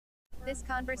This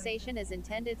conversation is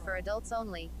intended for adults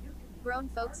only. Grown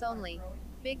folks only.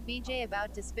 Big BJ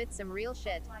about to spit some real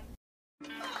shit.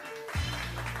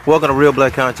 Welcome to Real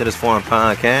Black Content is Foreign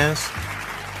Podcast.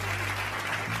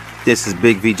 This is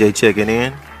Big VJ checking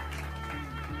in.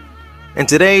 And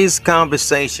today's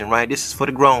conversation, right? This is for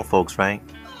the grown folks, right?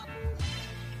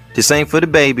 This ain't for the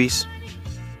babies.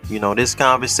 You know, this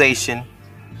conversation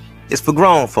is for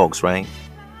grown folks, right?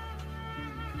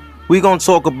 We're going to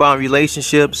talk about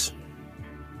relationships.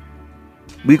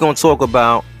 We're going to talk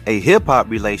about a hip-hop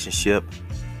relationship.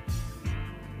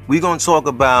 We're going to talk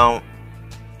about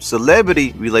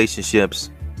celebrity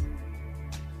relationships.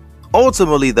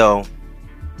 Ultimately, though,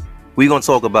 we're going to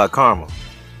talk about karma.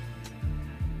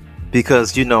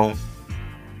 Because, you know,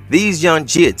 these young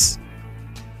jits,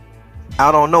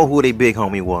 I don't know who their big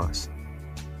homie was.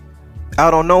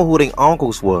 I don't know who their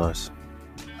uncles was.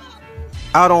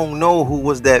 I don't know who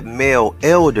was that male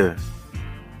elder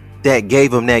that gave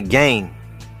them that game.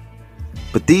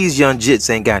 But these young jits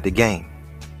ain't got the game.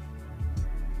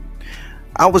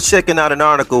 I was checking out an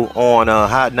article on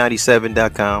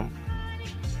hot97.com,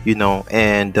 you know,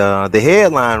 and the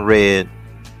headline read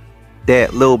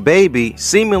that Lil Baby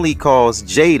seemingly calls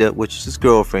Jayda, which is his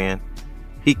girlfriend,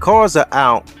 he calls her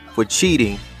out for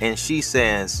cheating, and she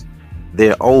says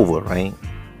they're over, right?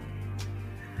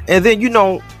 And then, you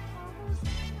know,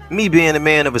 me being a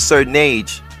man of a certain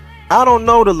age, I don't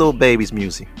know the Lil Baby's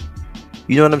music.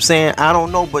 You know what I'm saying? I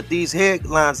don't know, but these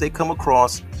headlines, they come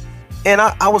across, and I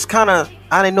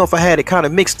didn't know if I had it kind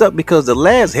of mixed up, because the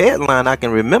last headline I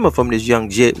can remember from this young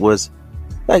jit was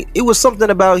like, it was something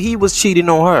about he was cheating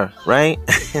on her, right?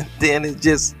 And then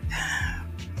it's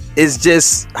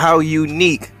just how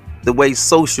unique the way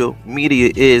social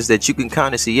media is, that you can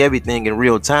kind of see everything in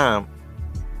real time,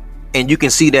 and you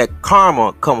can see that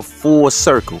karma come full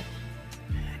circle,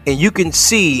 and you can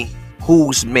see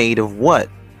who's made of what.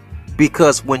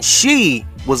 Because when she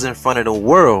was in front of the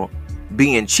world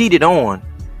being cheated on,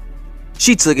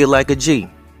 she took it like a G.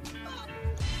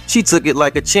 She took it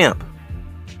like a champ.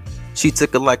 She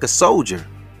took it like a soldier.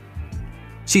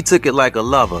 She took it like a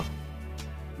lover.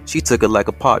 She took it like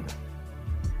a partner.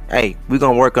 Hey, we're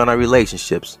going to work on our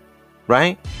relationships,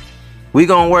 right? We're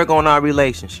going to work on our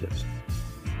relationships,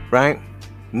 right?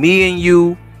 Me and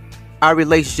you, our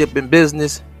relationship in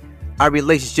business, our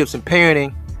relationships in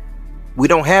parenting. We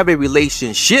don't have a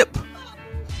relationship.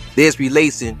 There's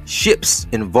relationships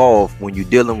involved when you're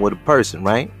dealing with a person,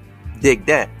 right? Dig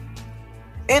that.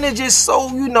 And it's just so,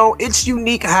 you know, it's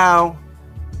unique how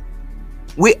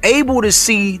we're able to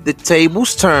see the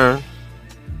tables turn,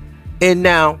 and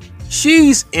now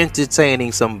she's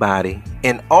entertaining somebody,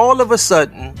 and all of a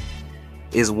sudden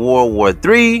it's World War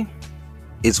III,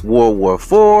 it's World War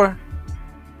IV,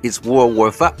 it's World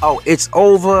War V. Oh, it's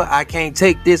over. I can't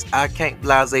take this. I can't.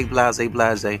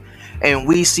 Blase. And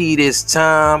we see this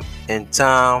time and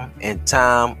time and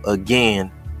time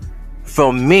again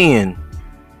from men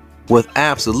with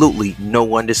absolutely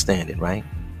no understanding, right?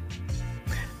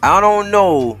 I don't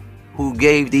know who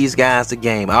gave these guys the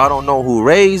game. I don't know who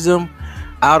raised them.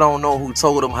 I don't know who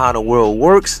told them how the world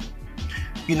works.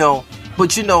 You know,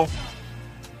 but you know,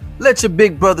 let your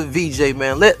big brother VJ,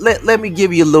 man, let me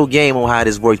give you a little game on how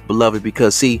this works, beloved.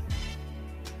 Because see,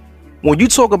 when you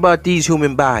talk about these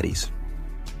human bodies,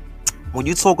 when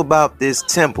you talk about this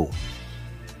temple,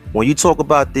 when you talk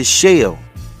about this shell,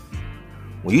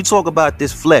 when you talk about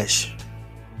this flesh,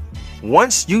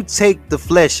 once you take the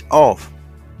flesh off,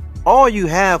 all you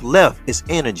have left is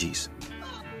energies.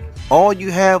 All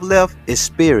you have left is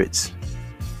spirits.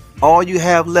 All you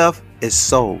have left is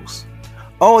souls.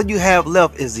 All you have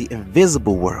left is the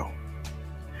invisible world.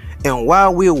 And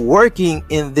while we're working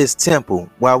in this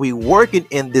temple, while we're working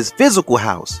in this physical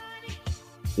house,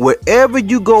 wherever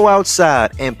you go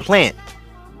outside and plant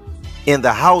in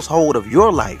the household of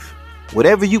your life,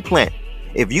 whatever you plant,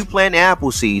 if you plant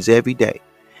apple seeds every day,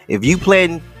 if you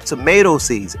plant tomato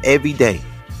seeds every day,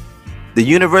 the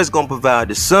universe is going to provide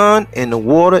the sun and the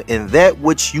water, and that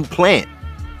which you plant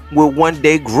will one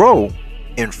day grow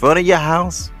in front of your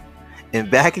house, in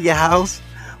back of your house,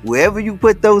 wherever you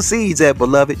put those seeds at,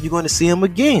 beloved, you're going to see them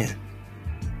again.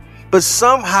 But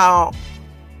somehow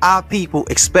our people,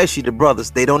 especially the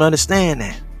brothers, they don't understand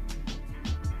that.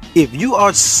 If you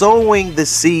are sowing the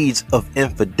seeds of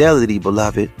infidelity,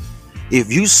 beloved, if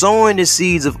you sowing the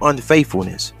seeds of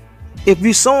unfaithfulness, if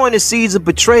you sowing the seeds of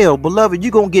betrayal, beloved,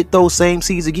 you're going to get those same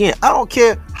seeds again. I don't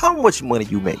care how much money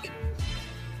you make.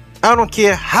 I don't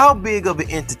care how big of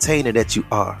an entertainer that you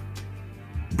are.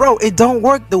 Bro, it don't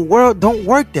work. The world don't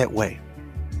work that way.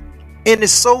 And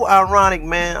it's so ironic,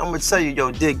 man. I'm going to tell you, yo,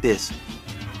 dig this.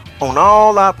 On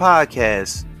all our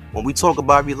podcasts, when we talk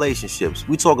about relationships,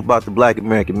 we talk about the Black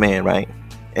American man, right?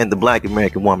 And the Black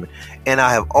American woman. And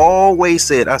I have always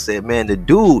said, I said, man, the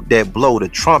dude that blow the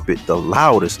trumpet the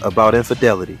loudest about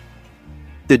infidelity,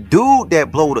 the dude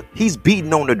that he's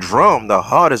beating on the drum the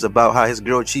hardest about how his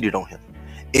girl cheated on him,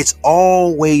 it's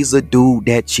always a dude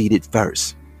that cheated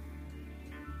first.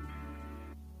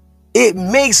 It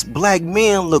makes black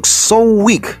men look so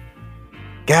weak.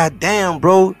 God damn,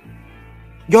 bro.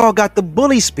 Y'all got the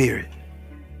bully spirit.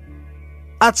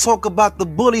 I talk about the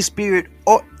bully spirit.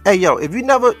 Oh, hey,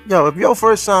 if your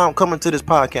first time coming to this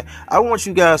podcast, I want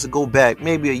you guys to go back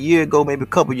maybe a year ago, maybe a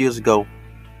couple years ago.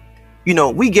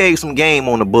 We gave some game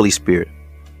on the bully spirit.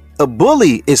 A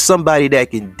bully is somebody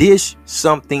that can dish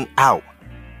something out,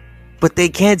 but they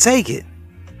can't take it.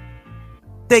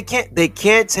 They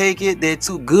can't take it. They're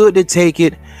too good to take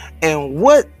it. And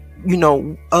what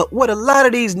a lot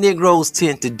of these Negroes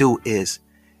tend to do is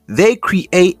they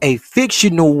create a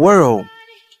fictional world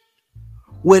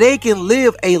where they can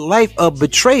live a life of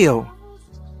betrayal,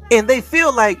 and they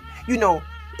feel like,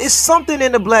 it's something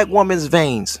in the black woman's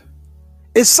veins.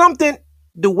 It's something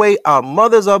the way our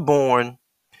mothers are born.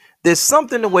 There's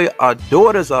something the way our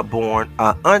daughters are born,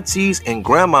 our aunties and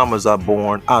grandmamas are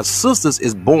born, our sisters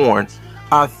is born,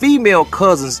 our female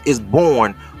cousins is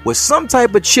born with some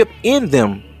type of chip in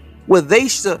them where they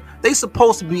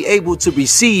supposed to be able to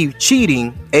receive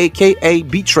cheating, aka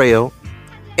betrayal,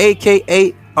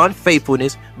 aka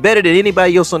unfaithfulness, better than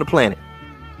anybody else on the planet.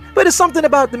 But it's something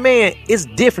about the man, it's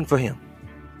different for him.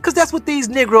 Because that's what these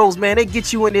Negroes, man, they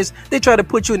get you in this, they try to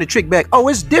put you in the trick bag. Oh,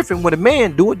 it's different when a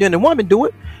man do it than a woman do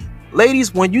it.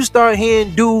 Ladies, when you start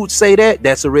hearing dudes say that,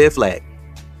 that's a red flag.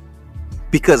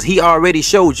 Because he already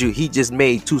showed you he just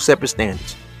made two separate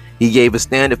standards. He gave a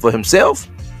standard for himself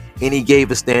and he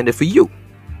gave a standard for you.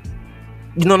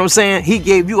 You know what I'm saying? He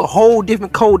gave you a whole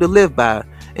different code to live by,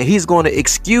 and he's going to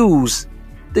excuse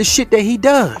the shit that he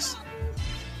does.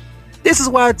 This is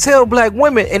why I tell black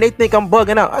women, and they think I'm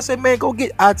bugging out. I say, man,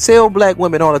 I tell black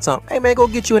women all the time, hey man, go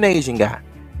get you an Asian guy.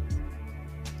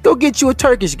 Go get you a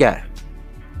Turkish guy.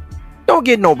 Don't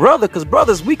get no brother, because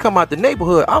brothers, we come out the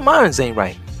neighborhood, our minds ain't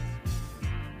right.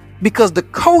 Because the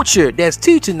culture that's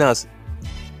teaching us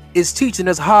is teaching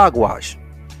us hogwash.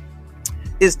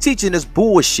 It's teaching us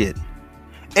bullshit.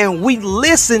 And we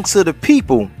listen to the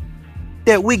people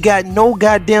that we got no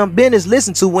goddamn business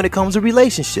listen to when it comes to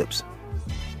relationships.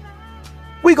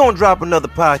 We gonna drop another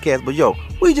podcast,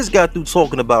 but we just got through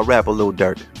talking about rapper Lil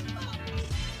Durk.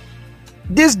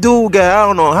 This dude got, I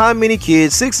don't know how many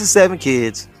kids, 6 or 7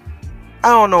 kids. I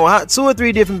don't know, 2 or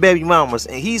 3 different baby mamas,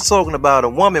 and he's talking about a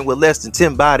woman with less than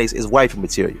 10 bodies is wifey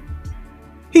material.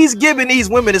 He's giving these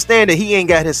women a standard he ain't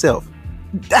got himself.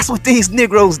 That's what these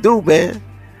Negroes do, man.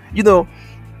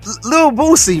 Lil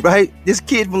Boosie, right? This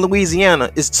kid from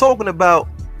Louisiana is talking about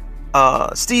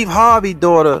Steve Harvey's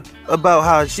daughter, about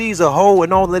how she's a hoe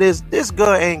and all of this. This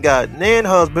girl ain't got nan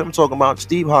husband. I'm talking about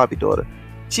Steve Harvey's daughter.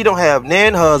 She don't have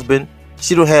nan husband.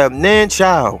 She don't have nan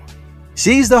child.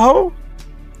 She's the hoe.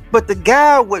 But the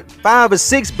guy with 5 or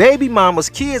 6 baby mamas,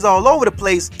 kids all over the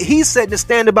place, he's setting the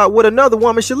standard about what another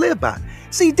woman should live by.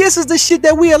 See, this is the shit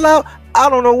that we allow. I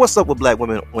don't know what's up with black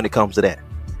women when it comes to that.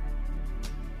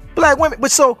 Black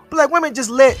women just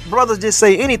let brothers just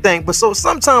say anything. But so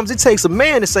sometimes it takes a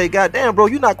man to say, God damn, bro,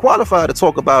 you're not qualified to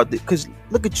talk about it. Because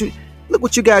look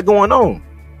what you got going on.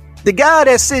 The guy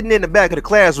that's sitting in the back of the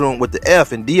classroom with the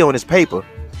F and D on his paper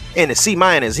and the C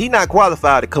minus, he not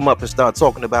qualified to come up and start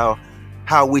talking about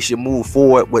how we should move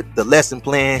forward with the lesson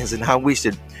plans and how we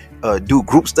should do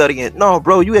group study. And no,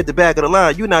 bro, you at the back of the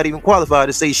line. You're not even qualified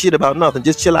to say shit about nothing.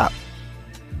 Just chill out.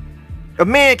 A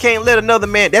man can't let another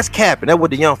man. That's capping. That's what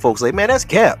the young folks say. Man, that's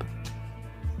cap.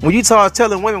 When you start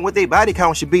telling women what their body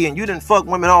count should be, and you didn't fuck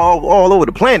women all over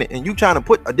the planet, and you trying to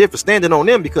put a different standard on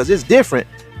them because it's different,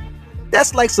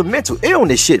 that's like some mental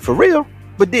illness shit for real.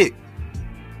 But Dick,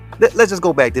 let's just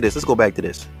go back to this. Let's go back to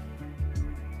this.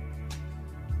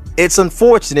 It's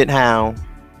unfortunate how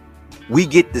we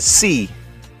get to see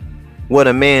what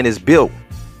a man is built,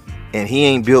 and he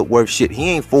ain't built worth shit. He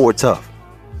ain't forward tough.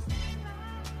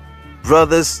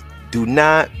 Brothers, do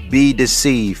not be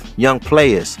deceived. Young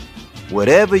players,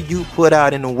 whatever you put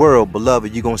out in the world,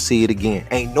 beloved, you're going to see it again.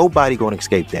 Ain't nobody going to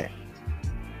escape that.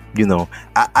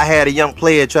 I had a young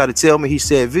player try to tell me, he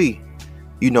said, V,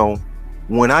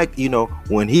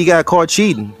 when he got caught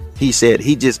cheating, he said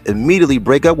he just immediately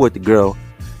break up with the girl,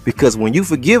 because when you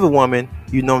forgive a woman,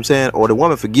 you know what I'm saying, or the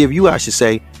woman forgive you, I should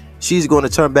say, she's going to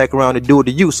turn back around and do it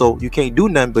to you. So you can't do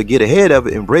nothing but get ahead of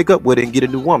it and break up with it and get a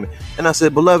new woman. And I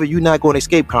said, beloved, you're not going to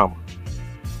escape karma.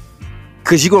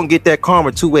 Because you're going to get that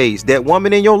karma 2 ways. That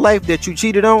woman in your life that you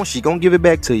cheated on, she's going to give it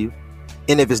back to you.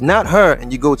 And if it's not her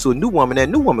and you go to a new woman, that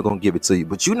new woman gonna give it to you.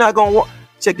 But you're not gonna walk.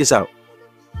 Check this out.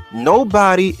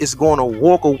 Nobody is gonna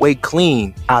walk away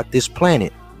clean out this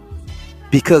planet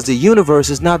because the universe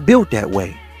is not built that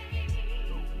way.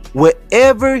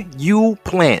 Wherever you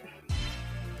plant,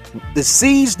 the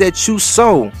seeds that you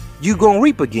sow, you gonna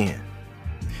reap again.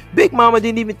 Big Mama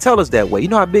didn't even tell us that way. You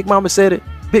know how Big Mama said it?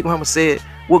 Big Mama said,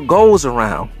 what goes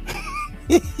around.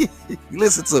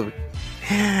 Listen to me.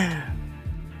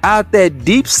 Out that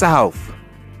deep south,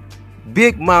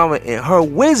 Big Mama in her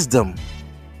wisdom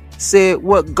said,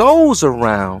 what goes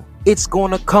around, it's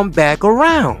gonna come back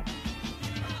around.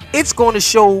 It's gonna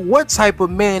show what type of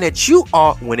man that you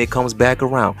are when it comes back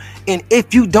around. And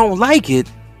if you don't like it,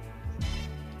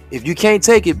 if you can't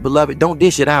take it, beloved, don't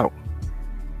dish it out.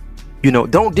 You know,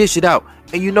 don't dish it out.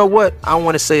 And you know what? I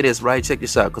want to say this, right? Check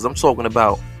this out, because I'm talking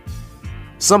about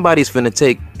somebody's finna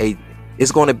take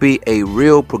it's going to be a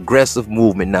real progressive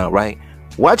movement now, right?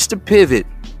 Watch the pivot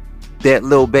that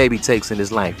little baby takes in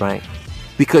his life, right?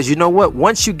 Because you know what?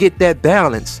 Once you get that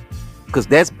balance, because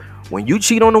that's when you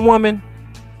cheat on a woman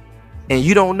and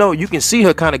you don't know, you can see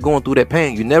her kind of going through that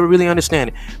pain. You never really understand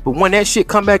it. But when that shit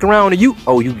come back around to you,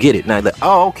 oh, you get it. Now, like,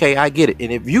 oh, okay, I get it.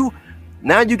 And if you,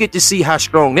 now you get to see how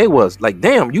strong they was. Like,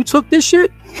 damn, you took this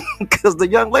shit? Because the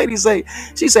young lady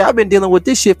she said, I've been dealing with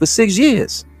this shit for 6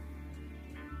 years.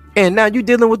 And now you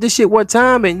dealing with this shit one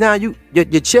time, and now your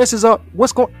chest is up.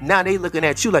 What's going? Now they looking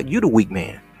at you like you the weak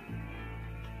man.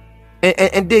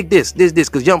 And dig this,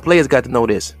 because young players got to know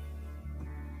this.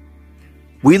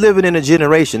 We living in a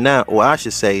generation now, or I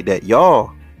should say that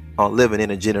y'all are living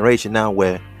in a generation now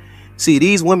where, see,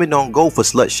 these women don't go for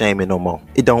slut shaming no more.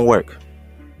 It don't work.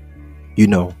 You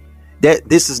know that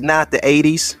this is not the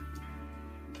 80s.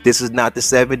 This is not the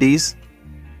 70s.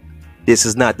 This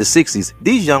is not the 60s.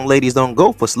 These young ladies don't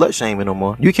go for slut shaming no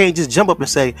more. You can't just jump up and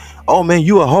say, oh man,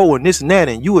 you a hoe and this and that,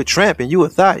 and you a tramp and you a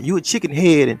thought, you a chicken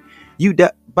head and you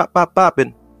that bop bop bop.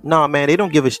 And nah, man, they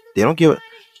don't care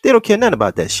nothing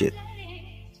about that shit.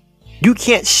 You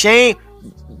can't shame.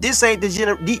 This ain't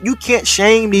you can't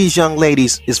shame these young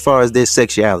ladies as far as their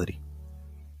sexuality.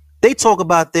 They talk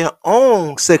about their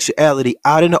own sexuality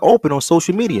out in the open on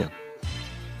social media.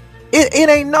 It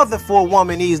ain't nothing for a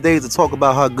woman these days to talk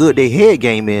about how good their head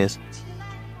game is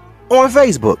on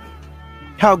Facebook,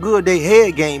 how good their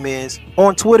head game is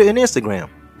on Twitter and Instagram.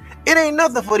 It ain't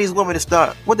nothing for these women to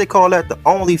start what they call that, the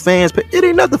OnlyFans. It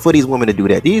ain't nothing for these women to do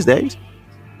that these days.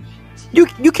 You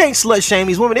can't slut shame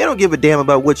these women. They don't give a damn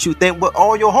about what you think, but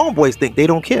all your homeboys think. They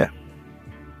don't care.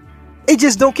 They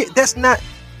just don't care. That's not.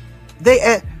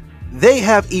 They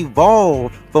have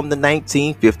evolved from the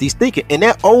 1950s thinking. And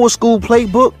that old school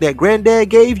playbook that granddad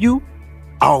gave you,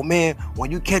 oh man, when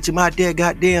you catch him out there,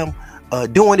 goddamn,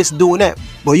 doing this and doing that,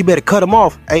 boy, you better cut him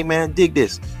off. Hey man, dig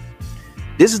this.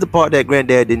 This is the part that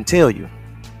granddad didn't tell you.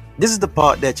 This is the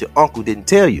part that your uncle didn't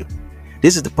tell you.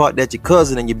 This is the part that your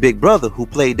cousin and your big brother who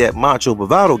played that macho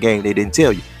bravado game, they didn't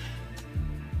tell you.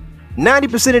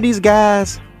 90% of these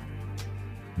guys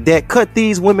that cut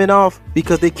these women off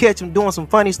because they catch them doing some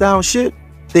funny style shit,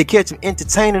 they catch them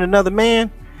entertaining another man,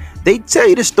 they tell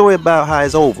you the story about how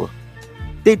it's over.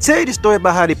 They tell you the story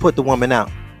about how they put the woman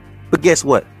out. But guess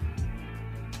what?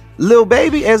 Lil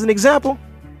Baby, as an example,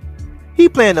 he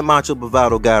playing the macho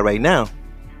bravado guy right now.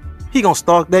 He gonna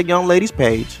stalk that young lady's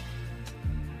page.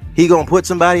 He gonna put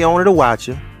somebody on her to watch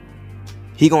her.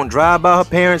 He gonna drive by her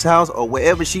parents' house or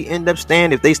wherever she end up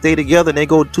staying. If they stay together and they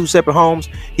go to 2 separate homes,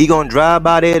 he gonna drive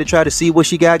by there to try to see what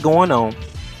she got going on.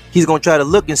 He's gonna try to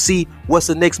look and see what's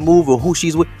the next move or who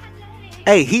she's with.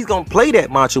 Hey, he's gonna play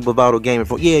that macho bravado game.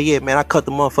 Yeah, man, I cut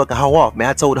the motherfucking hoe off, man.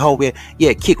 I told the hoe,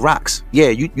 yeah, kick rocks. Yeah,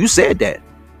 you said that.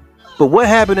 But what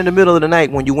happened in the middle of the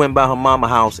night when you went by her mama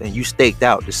house and you staked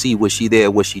out to see was she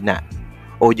there, was she not?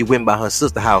 Or you went by her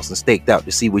sister house and staked out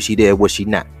to see was she there, was she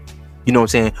not? You know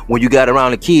what I'm saying? When you got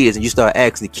around the kids and you start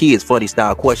asking the kids funny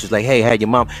style questions like, hey,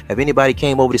 have anybody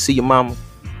came over to see your mama?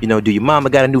 You know, do your mama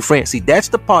got a new friend? See, that's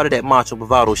the part of that macho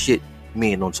bravado shit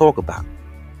men don't talk about.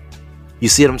 You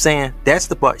see what I'm saying? That's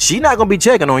the part. She not gonna be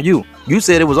checking on you. You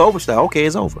said it was over style. Okay,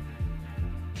 it's over.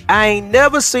 I ain't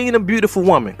never seen a beautiful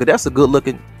woman, because that's a good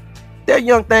looking. That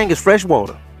young thing is fresh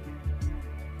water.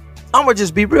 I'm gonna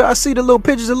just be real. I see the little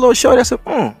pictures of little short. I said,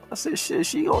 I said, shit,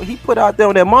 he put out there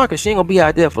on that market. She ain't gonna be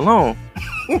out there for long.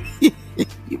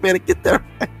 You better get that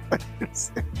right.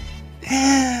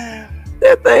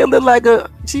 That thing look like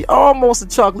she almost a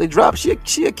chocolate drop. She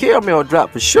a caramel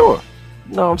drop for sure.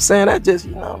 You know what I'm saying? That just,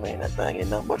 you know what I mean? That thing ain't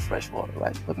nothing but fresh water,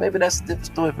 right? But maybe that's a different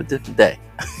story for a different day.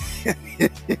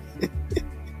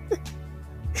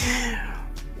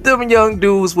 them young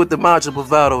dudes with the macho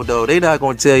bravado, though, they not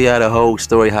gonna tell y'all the whole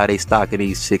story how they stalking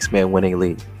these chicks, man, when they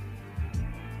leave.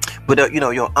 But I'm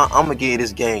gonna give you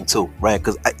this game too, right?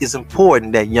 Because it's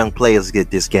important that young players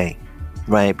get this game,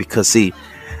 right? Because see,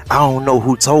 I don't know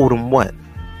who told them what.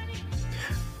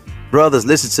 Brothers,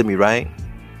 listen to me, right?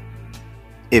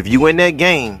 If you in that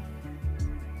game,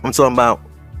 I'm talking about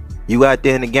you out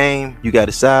there in the game, you got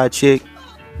a side chick,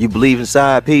 you believe in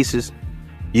side pieces,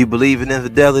 you believe in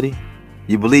infidelity,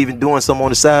 you believe in doing something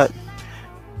on the side.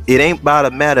 It ain't about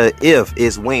a matter if,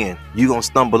 it's when you gonna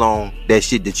stumble on that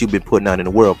shit that you've been putting out in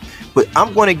the world. But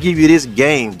I'm gonna give you this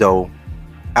game though,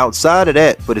 outside of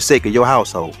that, for the sake of your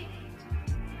household.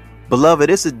 Beloved,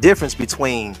 it's a difference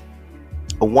between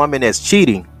a woman that's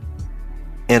cheating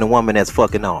and a woman that's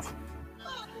fucking off.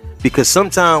 Because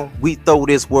sometimes we throw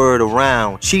this word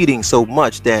around, cheating, so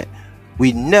much that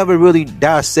we never really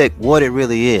dissect what it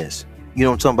really is. You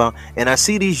know what I'm talking about? And I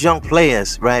see these young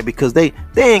players, right? Because they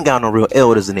ain't got no real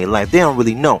elders in their life. They don't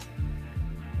really know.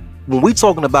 When we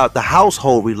talking about the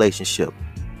household relationship,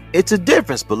 it's a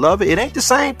difference, beloved. It ain't the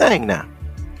same thing now.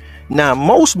 Now,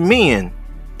 most men,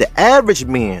 the average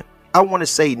men, I want to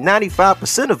say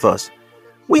 95% of us,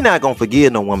 we not going to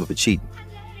forgive no woman for cheating.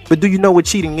 But do you know what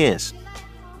cheating is?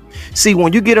 See,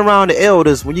 when you get around the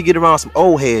elders, when you get around some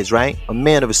old heads, right? A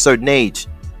man of a certain age,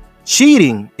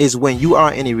 cheating is when you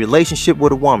are in a relationship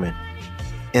with a woman.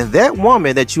 And that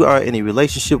woman that you are in a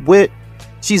relationship with,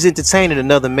 she's entertaining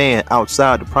another man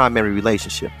outside the primary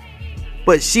relationship.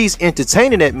 But she's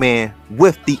entertaining that man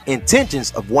with the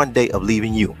intentions of one day of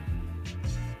leaving you.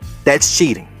 That's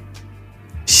cheating.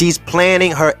 She's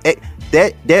planning her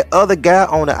that other guy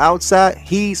on the outside,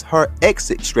 he's her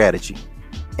exit strategy.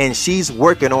 And she's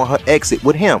working on her exit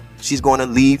with him. She's going to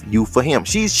leave you for him.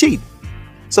 She's cheating.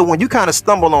 So when you kind of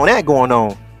stumble on that going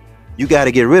on, you got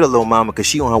to get rid of little mama because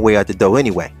she on her way out the door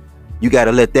anyway. You got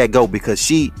to let that go because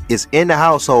she is in the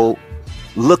household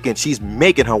looking. She's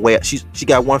making her way out. She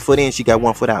got one foot in, she got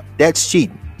one foot out. That's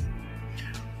cheating.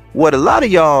 What a lot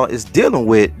of y'all is dealing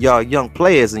with, y'all young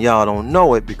players, and y'all don't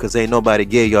know it because ain't nobody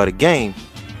gave y'all the game.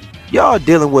 Y'all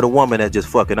dealing with a woman that's just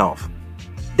fucking off.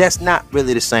 That's not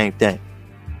really the same thing.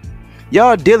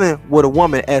 Y'all dealing with a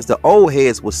woman, as the old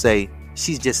heads would say,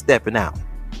 she's just stepping out.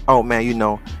 Oh man,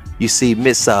 you see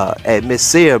Miss Sarah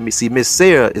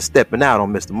is stepping out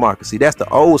on Mr. Marcus. See, that's the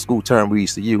old school term we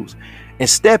used to use. And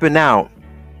stepping out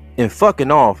and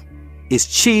fucking off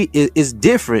is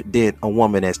different than a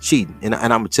woman that's cheating. And I'm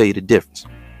gonna tell you the difference.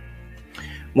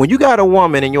 When you got a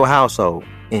woman in your household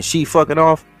and she fucking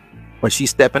off or she's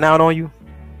stepping out on you,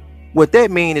 what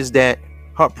that means is that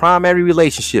her primary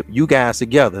relationship, you guys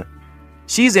together,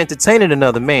 she's entertaining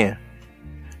another man.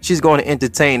 She's going to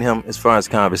entertain him as far as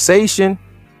conversation,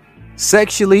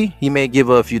 sexually. He may give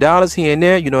her a few dollars here and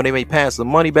there. They may pass some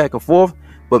money back and forth,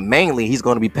 but mainly he's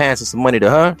going to be passing some money to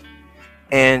her.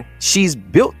 And she's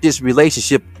built this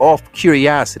relationship off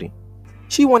curiosity.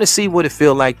 She want to see what it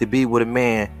feel like to be with a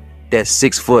man that's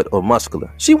 6 foot or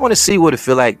muscular. She want to see what it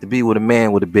feel like to be with a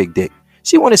man with a big dick.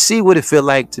 She want to see what it feel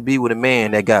like to be with a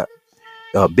man that got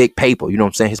big paper. You know what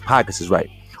I'm saying? His pockets is right.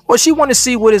 Or she want to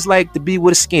see what it's like to be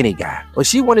with a skinny guy. Or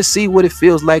she want to see what it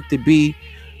feels like to be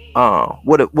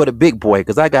with a big boy.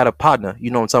 Because I got a partner,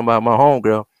 you know what I'm talking about, my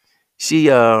homegirl. She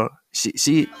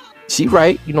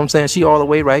right, you know what I'm saying? She all the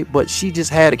way right. But she just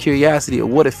had a curiosity of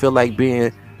what it felt like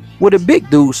being with a big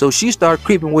dude. So she started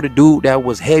creeping with a dude that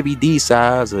was heavy D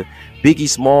size or Biggie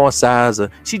small size.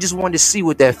 Or she just wanted to see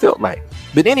what that felt like.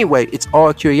 But anyway, it's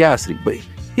all curiosity. But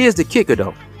here's the kicker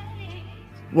though.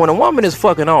 When a woman is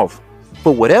fucking off,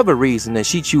 for whatever reason that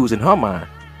she chooses in her mind,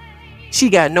 she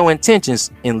got no intentions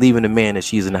in leaving the man that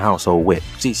she's in the household with.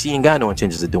 See, she ain't got no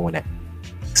intentions of doing that.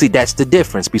 See, that's the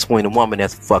difference between a woman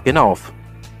that's fucking off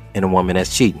and a woman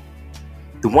that's cheating.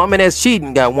 The woman that's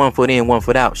cheating got 1 foot in, 1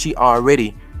 foot out. She's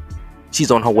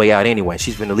on her way out anyway.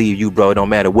 She's gonna leave you, bro. It don't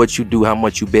matter what you do, how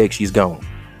much you beg, she's gone.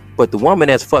 But the woman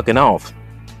that's fucking off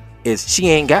she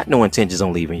ain't got no intentions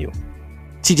on leaving you.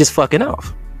 She just fucking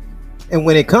off. And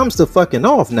when it comes to fucking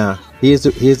off now, here's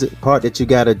the part that you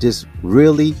gotta just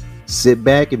really sit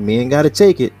back and men gotta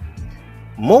take it.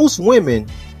 Most women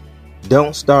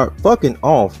don't start fucking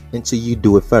off until you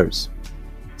do it first.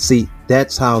 See,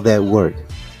 that's how that works.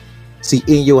 See,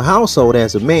 in your household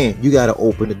as a man, you gotta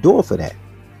open the door for that.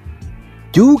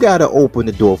 You gotta open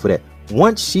the door for that.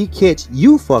 Once she catch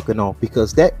you fucking off,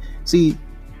 because that, see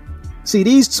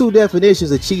these two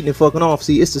definitions of cheating and fucking off,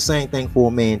 see, it's the same thing for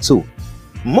a man too.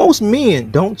 Most men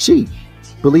don't cheat,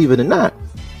 believe it or not.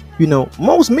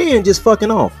 Most men just fucking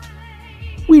off.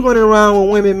 We running around with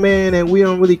women, man, and we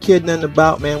don't really care nothing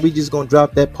about, man. We just gonna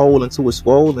drop that pole into a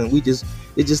swole, and it's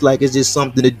It's just like it's just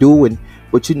something to do. And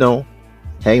but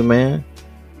hey man,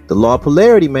 the law of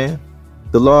polarity, man,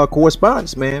 the law of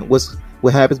correspondence, man.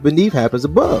 What happens beneath happens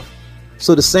above.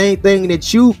 So the same thing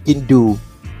that you can do,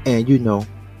 and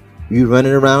you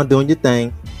running around doing your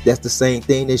thing, that's the same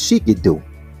thing that she could do.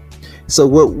 So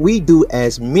what we do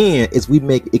as men is we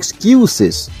make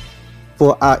excuses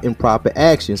for our improper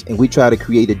actions, and we try to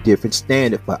create a different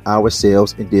standard for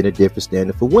ourselves and then a different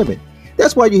standard for women.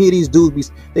 That's why you hear these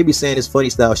dudes they be saying this funny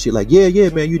style shit like, yeah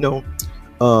man,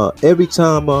 every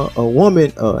time a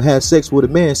woman has sex with a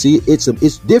man, see, it's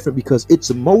different because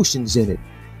it's emotions in it,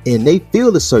 and they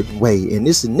feel a certain way, and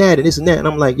this and that and this and that. And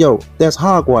I'm like, yo, that's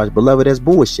hogwash, beloved. That's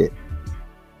bullshit.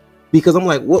 Because I'm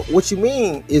like, what you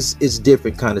mean is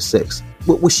different kind of sex?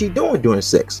 What was she doing during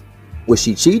sex? Was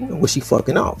she cheating or was she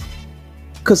fucking off?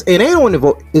 Because it ain't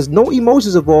there's no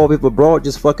emotions involved if a broad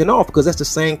just fucking off, because that's the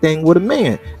same thing with a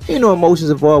man. Ain't no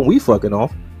emotions involved when we fucking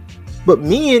off. But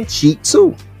men cheat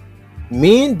too.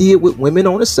 Men deal with women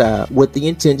on the side with the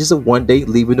intentions of one day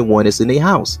leaving the one that's in their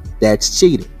house. That's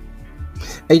cheating.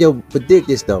 Hey yo, but dig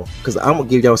this though, because I'm gonna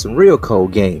give y'all some real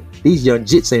cold game. These young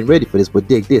jits ain't ready for this, but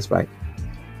dig this, right?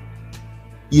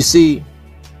 You see,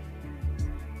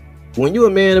 when you're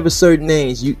a man of a certain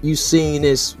age, you seen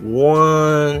this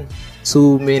one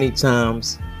too many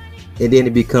times, and then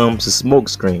it becomes a smoke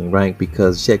screen, right?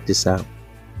 Because check this out.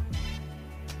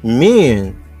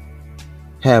 Men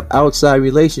have outside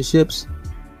relationships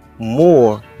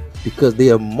more because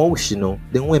they're emotional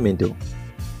than women do.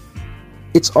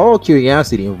 It's all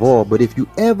curiosity involved, but if you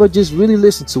ever just really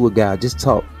listen to a guy just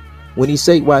talk, when he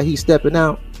say why he's stepping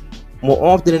out, more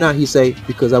often than not he say,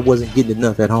 because I wasn't getting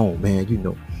enough at home, man.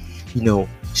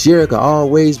 Sherika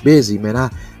always busy,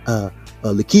 man.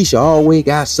 Lakeisha always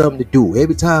got something to do.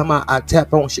 Every time I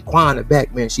tap on Shaquana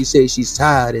back, man, she says she's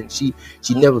tired and she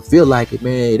never feel like it,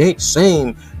 man. It ain't the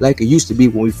same like it used to be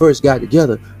when we first got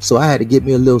together. So I had to get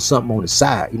me a little something on the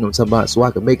side, what I'm talking about, so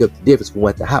I could make up the difference from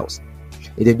at the house.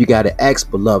 And then you got to ask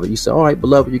beloved. You say, all right,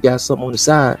 beloved, you got something on the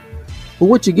side. But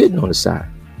what you getting on the side?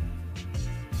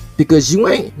 Because you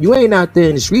ain't out there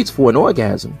in the streets for an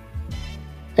orgasm.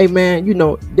 Hey man,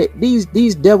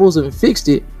 these devils have fixed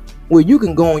it where you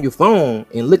can go on your phone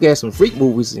and look at some freak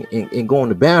movies and go in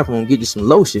the bathroom and get you some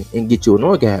lotion and get you an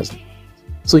orgasm.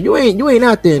 So you ain't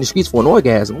out there in the streets for an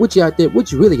orgasm. What you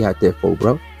really out there for,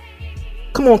 bro?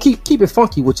 Come on, keep it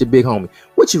funky with your big homie.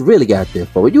 What you really got there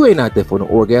for? You ain't out there for an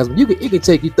orgasm. It can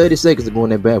take you 30 seconds to go in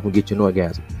that bathroom and get you an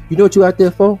orgasm. You know what you out there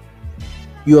for?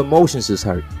 Your emotions is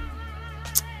hurt.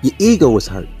 Your ego is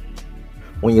hurt.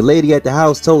 When your lady at the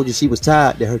house told you she was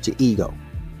tired, that hurt your ego.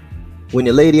 When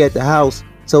your lady at the house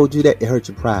told you that, it hurt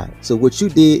your pride. So what you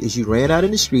did is you ran out in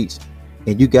the streets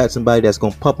and you got somebody that's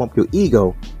gonna pump up your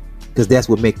ego, because that's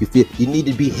what make you feel. You need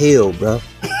to be held, bro.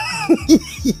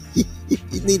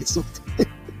 You needed some.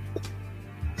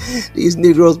 These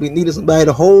Negroes be needing somebody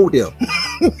to hold them,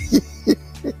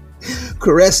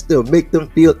 caress them, make them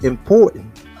feel important.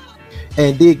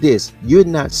 And dig this, you're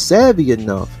not savvy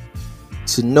enough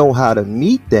to know how to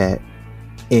meet that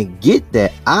and get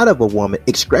that out of a woman,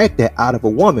 extract that out of a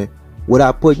woman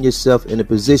without putting yourself in a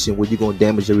position where you're going to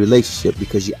damage your relationship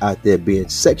because you're out there being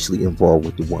sexually involved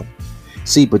with the woman.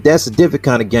 See, but that's a different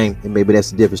kind of game, and maybe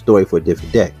that's a different story for a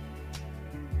different day.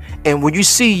 And when you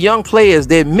see young players,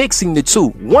 they're mixing the two.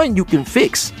 One you can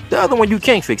fix, the other one you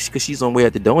can't fix because she's on the way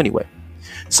out the door anyway.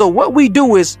 So what we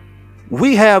do is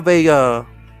we have a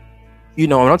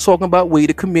and I'm talking about we,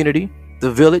 the community, the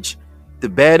village, the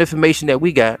bad information that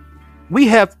we got. We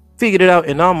have figured it out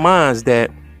in our minds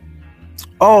that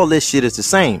all this shit is the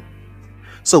same.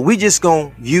 So we just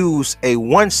gonna use a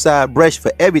one-side brush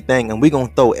for everything, and we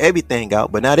gonna throw everything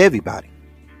out, but not everybody.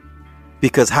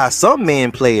 Because how some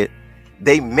men play it,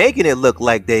 they making it look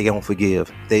like they don't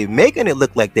forgive. They making it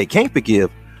look like they can't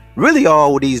forgive. Really,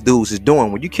 all these dudes is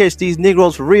doing, when you catch these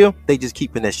Negroes for real, they just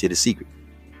keeping that shit a secret.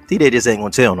 They just ain't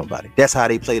gonna tell nobody. That's how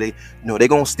they play. They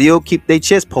gonna still keep their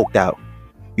chest poked out.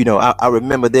 I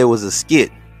remember there was a skit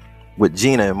with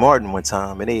Gina and Martin one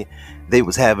time, and they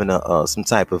was having some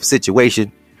type of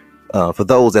situation. For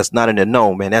those that's not in the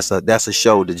know, man, that's a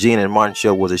show. The Gina and Martin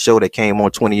show was a show that came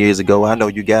on 20 years ago. I know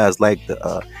you guys like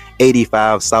the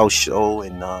 85 South show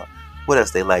and what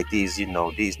else they like, these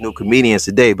new comedians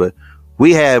today. But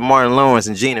we had Martin Lawrence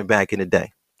and Gina back in the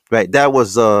day, right? That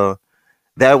was the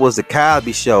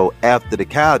Cosby show after the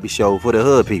Cosby show for the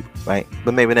hood people, right?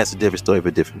 But maybe that's a different story for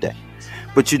a different day.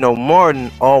 But Martin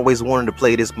always wanted to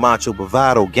play this macho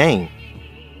bravado game.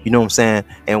 You know what I'm saying?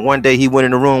 And one day he went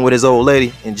in the room with his old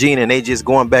lady and Gina, and they just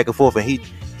going back and forth, and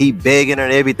he begging her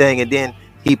and everything. And then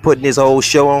He putting his whole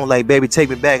show on, like, baby, take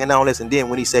me back and all this. And then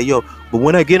when he say, yo, but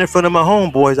when I get in front of my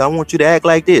homeboys, I want you to act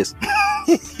like this.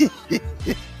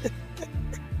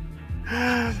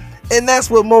 And that's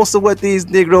what most of what these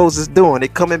Negroes is doing. They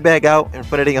coming back out in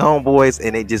front of their homeboys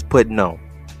and they just putting on.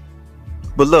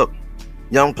 But look,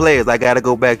 young players, I got to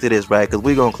go back to this, right? Because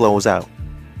we're going to close out.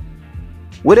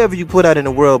 Whatever you put out in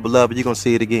the world, beloved, you're going to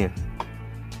see it again.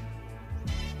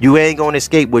 You ain't going to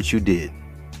escape what you did.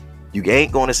 You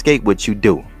ain't going to escape what you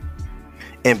do.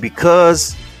 And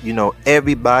because, you know,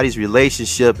 everybody's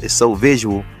relationship is so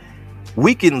visual,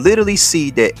 we can literally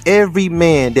see that every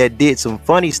man that did some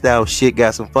funny style shit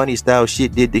got some funny style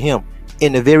shit did to him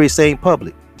in the very same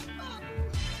public.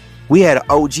 We had an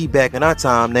OG back in our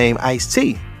time named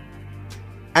Ice-T.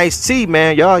 Ice-T,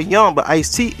 man, y'all young, but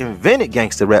Ice-T invented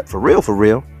gangster rap for real, for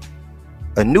real.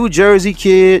 A New Jersey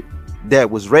kid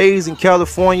that was raised in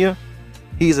California.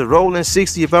 He's a rolling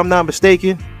 60, if I'm not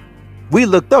mistaken. We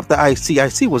looked up to Ice-T.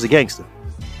 Ice-T was a gangster.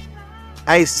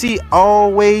 Ice-T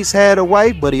always had a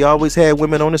wife, but he always had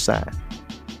women on the side.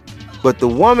 But the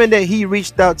woman that he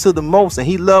reached out to the most and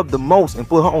he loved the most and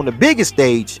put her on the biggest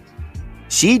stage,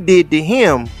 she did to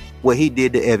him what he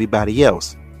did to everybody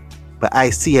else. But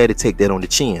Ice-T had to take that on the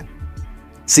chin.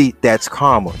 See, that's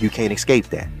karma. You can't escape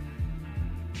that.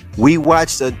 We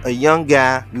watched a young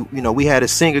guy, you know, we had a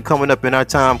singer coming up in our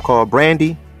time called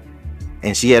Brandy,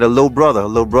 and she had a little brother. Her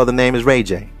little brother name is Ray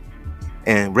J.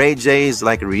 And Ray J is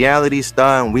like a reality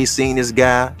star, and we seen this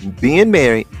guy being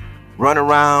married, run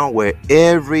around with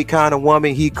every kind of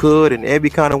woman he could and every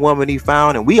kind of woman he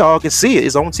found, and we all can see it.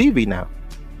 It's on TV now.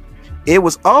 It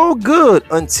was all good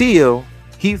until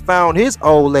he found his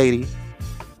old lady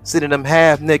sending them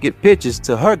half-naked pictures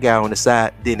to her guy on the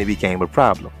side. Then it became a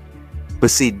problem. But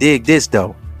see, dig this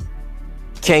though.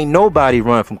 Can't nobody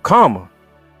run from karma.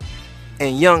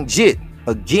 And Young Jit,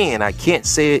 again, I can't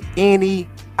say it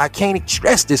I can't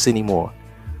stress this anymore.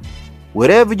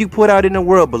 Whatever you put out in the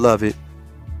world, beloved,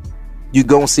 you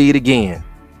gonna see it again.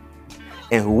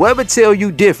 And whoever tell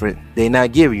you different, they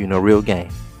not giving you no real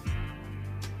game.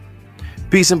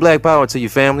 Peace and black power to your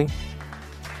family.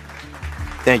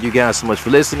 Thank you guys so much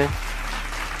for listening.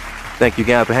 Thank you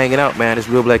guys for hanging out, man. This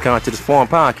Real Black Content, this foreign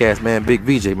podcast, man. Big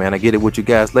VJ, man. I get it with you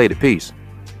guys later. Peace.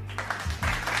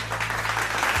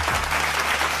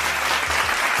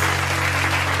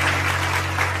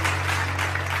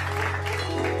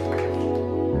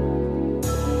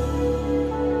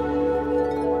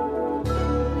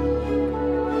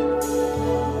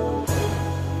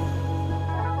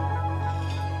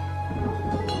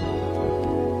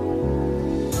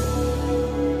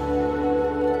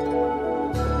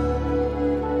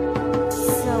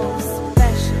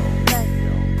 special.